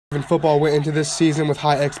Football went into this season with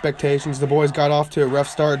high expectations. The boys got off to a rough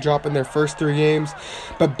start, dropping their first 3 games,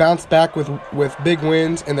 but bounced back with big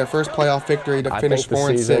wins and their first playoff victory to finish 4-6. I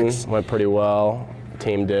think the season went pretty well. The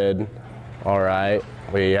team did all right.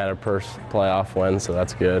 We had our first playoff win, so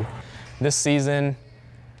that's good. This season,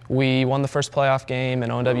 we won the first playoff game in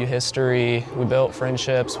ONW history. We built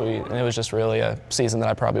friendships, and it was just really a season that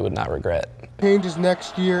I probably would not regret. Changes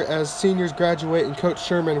next year as seniors graduate and Coach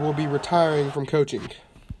Sherman will be retiring from coaching.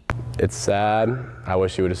 It's sad. I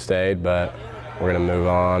wish he would have stayed, but we're going to move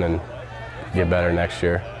on and get better next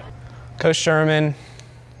year. Coach Sherman,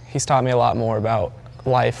 he's taught me a lot more about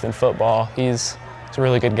life than football. He's a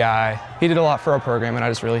really good guy. He did a lot for our program, and I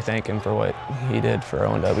just really thank him for what he did for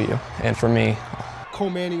ONW and for me. Cole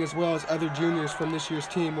Manning, as well as other juniors from this year's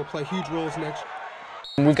team, will play huge roles next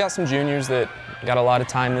year. We've got some juniors that got a lot of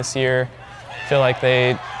time this year. I feel like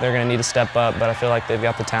they're going to need to step up, but I feel like they've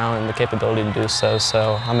got the talent and the capability to do so.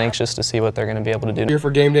 So I'm anxious to see what they're going to be able to do. Here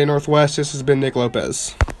for Game Day Northwest, this has been Nick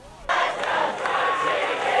Lopez.